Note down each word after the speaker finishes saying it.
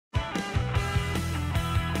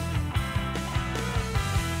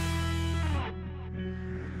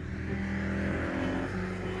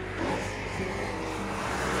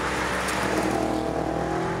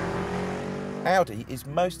Audi is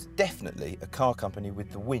most definitely a car company with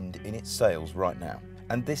the wind in its sails right now.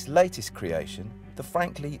 And this latest creation, the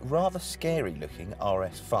frankly rather scary looking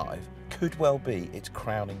RS5, could well be its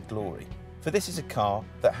crowning glory. For this is a car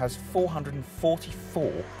that has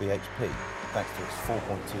 444 bhp, thanks to its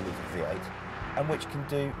 4.2 litre V8, and which can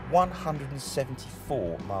do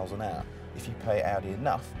 174 miles an hour if you pay Audi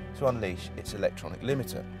enough to unleash its electronic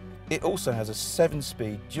limiter. It also has a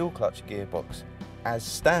 7-speed dual-clutch gearbox as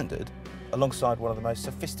standard, alongside one of the most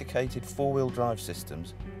sophisticated four-wheel drive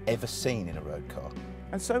systems ever seen in a road car.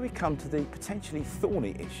 And so we come to the potentially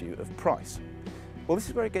thorny issue of price. Well, this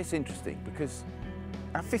is where it gets interesting, because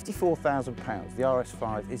at £54,000, the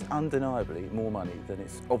RS5 is undeniably more money than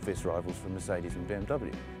its obvious rivals from Mercedes and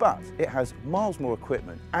BMW. But it has miles more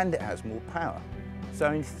equipment and it has more power. So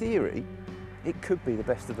in theory, it could be the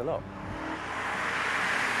best of the lot.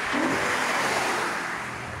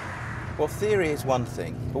 Well, theory is one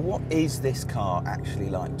thing, but what is this car actually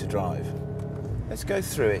like to drive? Let's go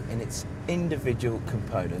through it in its individual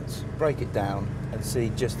components, break it down and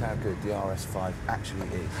see just how good the RS5 actually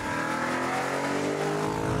is.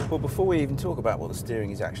 Well, before we even talk about what the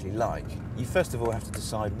steering is actually like, you first of all have to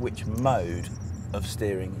decide which mode of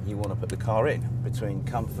steering you want to put the car in, between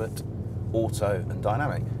comfort, auto and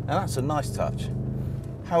dynamic. Now that's a nice touch.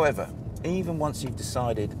 However, even once you've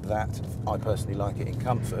decided that, I personally like it in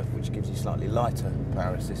comfort, which gives you slightly lighter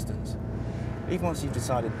power assistance, even once you've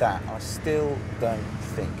decided that, I still don't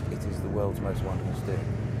think it is the world's most wonderful steering.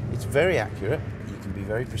 It's very accurate, you can be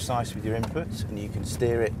very precise with your inputs and you can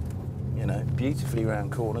steer it, you know, beautifully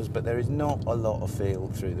around corners, but there is not a lot of feel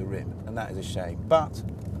through the rim, and that is a shame. But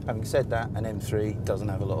having said that, an M3 doesn't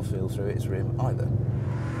have a lot of feel through its rim either.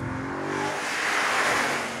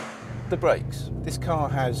 The brakes. This car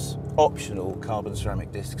has optional carbon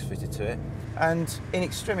ceramic discs fitted to it, and in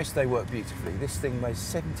extremis they work beautifully. This thing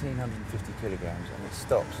weighs 1,750 kilograms and it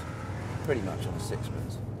stops pretty much on a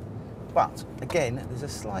sixpence. But again, there's a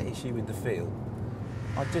slight issue with the feel.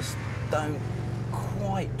 I just don't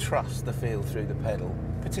quite trust the feel through the pedal,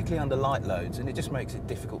 particularly under light loads, and it just makes it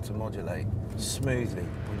difficult to modulate smoothly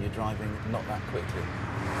when you're driving not that quickly.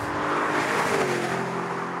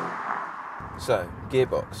 So,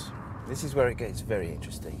 gearbox. This is where it gets very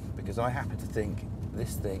interesting, because I happen to think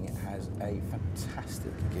this thing has a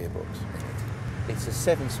fantastic gearbox in it. It's a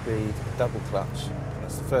 7-speed double clutch.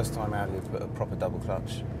 That's the first time Audi have put a proper double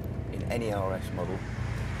clutch in any RS model,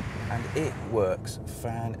 and it works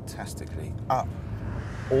fantastically. Up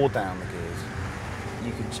or down the gears,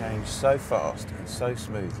 you can change so fast and so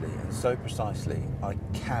smoothly and so precisely, I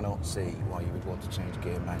cannot see why you would want to change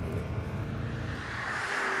gear manually.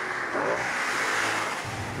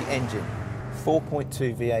 The engine,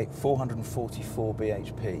 4.2 V8, 444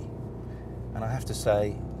 bhp, and I have to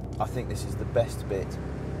say, I think this is the best bit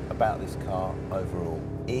about this car overall.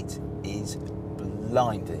 It is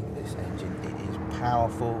blinding, this engine. It is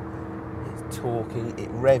powerful, it's torquey, it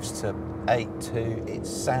revs to 8.2, it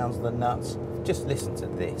sounds the nuts. Just listen to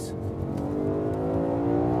this.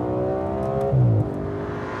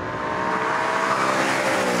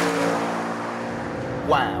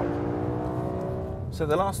 Wow. So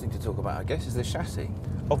the last thing to talk about, I guess, is the chassis.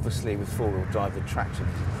 Obviously, with four-wheel drive, the traction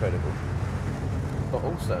is incredible. But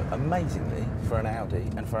also, amazingly, for an Audi,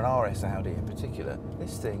 and for an RS Audi in particular,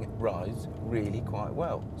 this thing rides really quite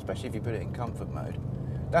well, especially if you put it in comfort mode.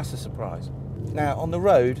 That's a surprise. Now, on the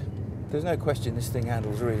road, there's no question this thing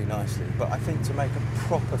handles really nicely, but I think to make a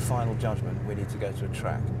proper final judgment, we need to go to a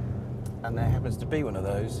track. And there happens to be one of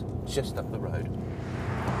those just up the road.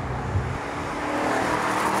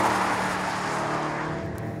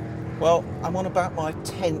 Well, I'm on about my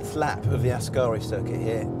 10th lap of the Ascari circuit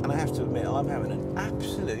here, and I have to admit I'm having an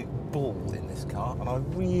absolute ball in this car, and I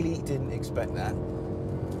really didn't expect that.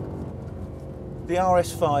 The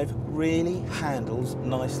RS5 really handles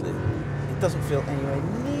nicely. It doesn't feel anywhere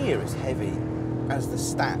near as heavy as the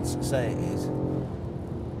stats say it is.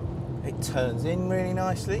 It turns in really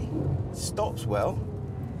nicely, stops well.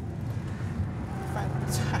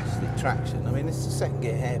 Fantastic traction. I mean, this is a second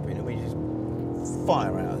gear hairpin and we just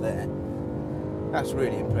fire out of there. That's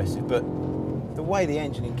really impressive, but the way the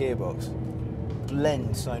engine and gearbox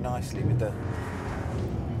blend so nicely with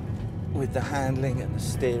the handling and the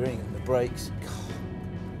steering and the brakes, God,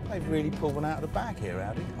 they've really pulled one out of the bag here,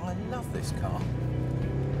 Audi. I love this car.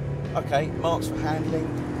 Okay, marks for handling,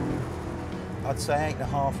 I'd say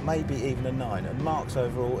 8.5, maybe even a 9, and marks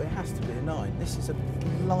overall, it has to be a 9. This is a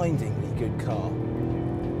blindingly good car.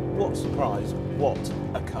 What a surprise, what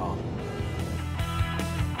a car.